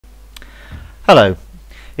Hello.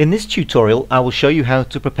 In this tutorial I will show you how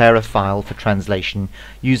to prepare a file for translation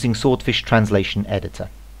using Swordfish Translation Editor.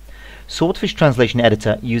 Swordfish Translation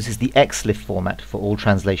Editor uses the XLIF format for all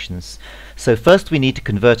translations. So first we need to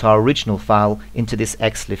convert our original file into this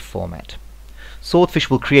XLIF format. Swordfish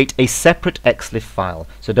will create a separate XLIF file,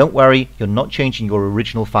 so don't worry, you're not changing your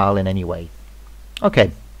original file in any way.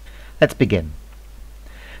 Okay, let's begin.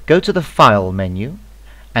 Go to the File menu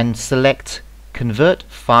and select Convert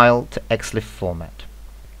File to XLIF Format.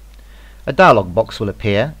 A dialog box will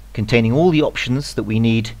appear containing all the options that we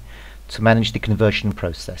need to manage the conversion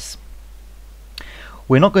process.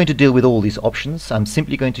 We're not going to deal with all these options. I'm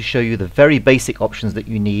simply going to show you the very basic options that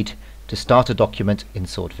you need to start a document in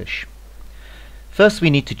Swordfish. First we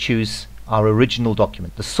need to choose our original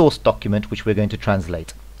document, the source document which we're going to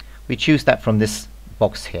translate. We choose that from this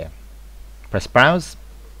box here. Press Browse,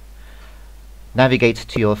 navigate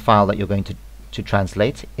to your file that you're going to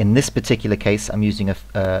translate. In this particular case I'm using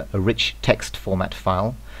a rich text format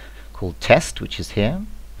file called test, which is here.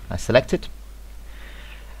 I select it.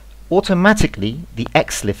 Automatically the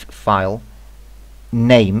XLIF file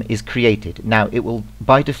name is created. Now it will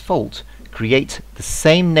by default create the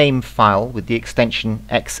same name file with the extension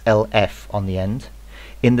XLF on the end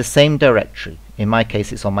in the same directory. In my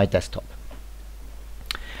case it's on my desktop.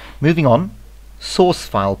 Moving on, source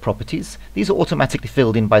file properties. These are automatically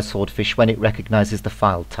filled in by Swordfish when it recognizes the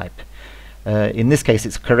file type. In this case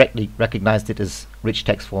it's correctly recognized it as rich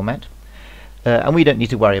text format. And we don't need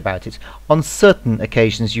to worry about it. On certain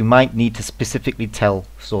occasions you might need to specifically tell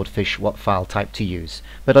Swordfish what file type to use,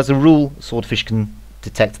 but as a rule Swordfish can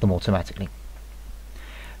detect them automatically.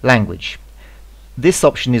 Language. This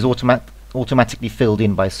option is automatically filled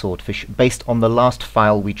in by Swordfish based on the last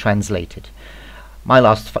file we translated. My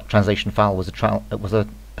last translation file was a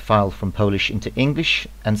file from Polish into English,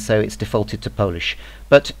 and so it's defaulted to Polish,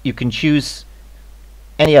 but you can choose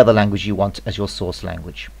any other language you want as your source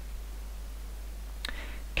language.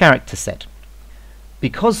 Character set.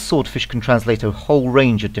 Because Swordfish can translate a whole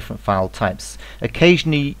range of different file types,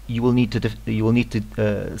 occasionally you will need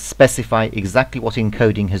to specify exactly what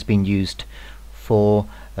encoding has been used for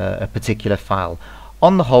a particular file.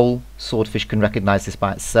 On the whole, Swordfish can recognize this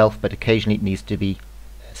by itself, but occasionally it needs to be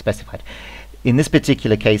specified. In this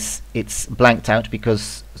particular case it's blanked out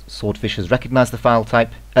because Swordfish has recognized the file type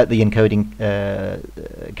at the encoding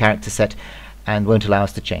character set and won't allow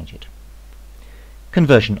us to change it.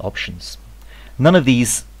 Conversion options. None of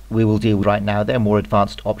these we will deal with right now. They're more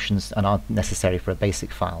advanced options and aren't necessary for a basic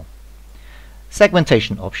file.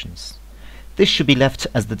 Segmentation options. This should be left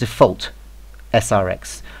as the default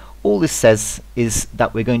SRX. All this says is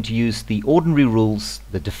that we're going to use the ordinary rules,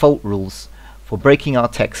 the default rules, for breaking our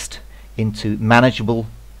text into manageable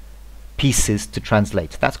pieces to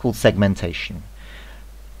translate. That's called segmentation.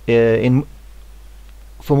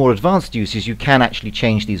 For more advanced uses you can actually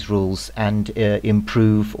change these rules and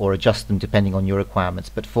improve or adjust them depending on your requirements,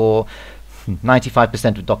 but for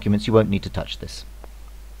 95% of documents you won't need to touch this.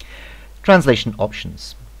 Translation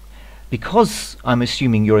options. Because I'm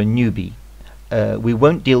assuming you're a newbie, we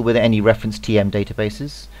won't deal with any reference TM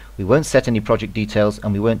databases, we won't set any project details,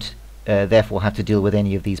 and we won't therefore have to deal with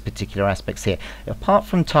any of these particular aspects here, apart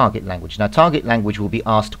from target language. Now target language will be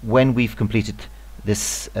asked when we've completed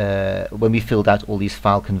this, when we filled out all these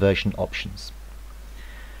file conversion options.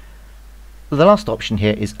 The last option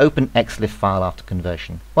here is open XLIF file after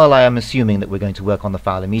conversion. Well, I am assuming that we're going to work on the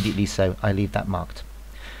file immediately, so I leave that marked.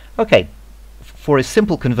 Okay, for a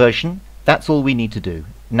simple conversion that's all we need to do.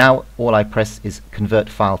 Now all I press is convert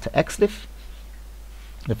file to XLIF.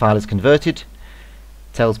 The file is converted,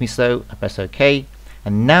 tells me so, I press OK,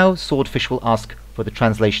 and now Swordfish will ask for the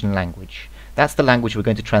translation language. That's the language we're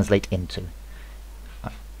going to translate into.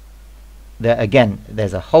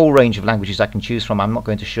 There's a whole range of languages I can choose from. I'm not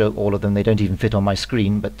going to show all of them, they don't even fit on my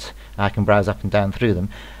screen, but I can browse up and down through them.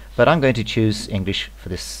 But I'm going to choose English for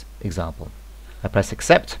this example. I press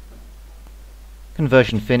accept.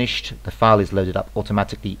 Conversion finished. The file is loaded up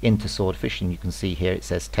automatically into Swordfish, and you can see here it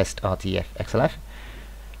says test RTF XLF.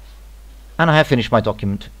 And I have finished my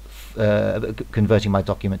document, converting my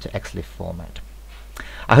document to XLIF format.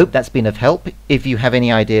 I hope that's been of help. If you have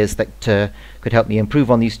any ideas that could help me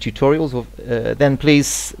improve on these tutorials, then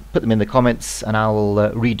please put them in the comments and I'll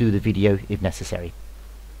redo the video if necessary.